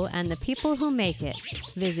show and the people who make it,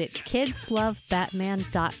 visit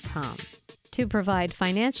kidslovebatman.com. To provide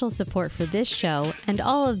financial support for this show and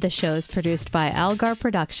all of the shows produced by Algar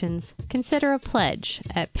Productions, consider a pledge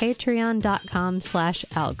at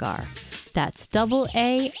patreon.com/Algar. That's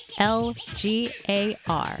AALGAR.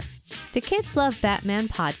 The Kids Love Batman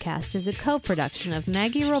podcast is a co-production of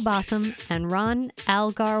Maggie Robotham and Ron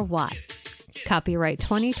Algar Watt. Copyright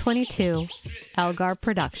 2022, Algar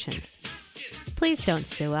Productions. Please don't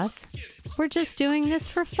sue us. We're just doing this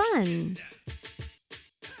for fun.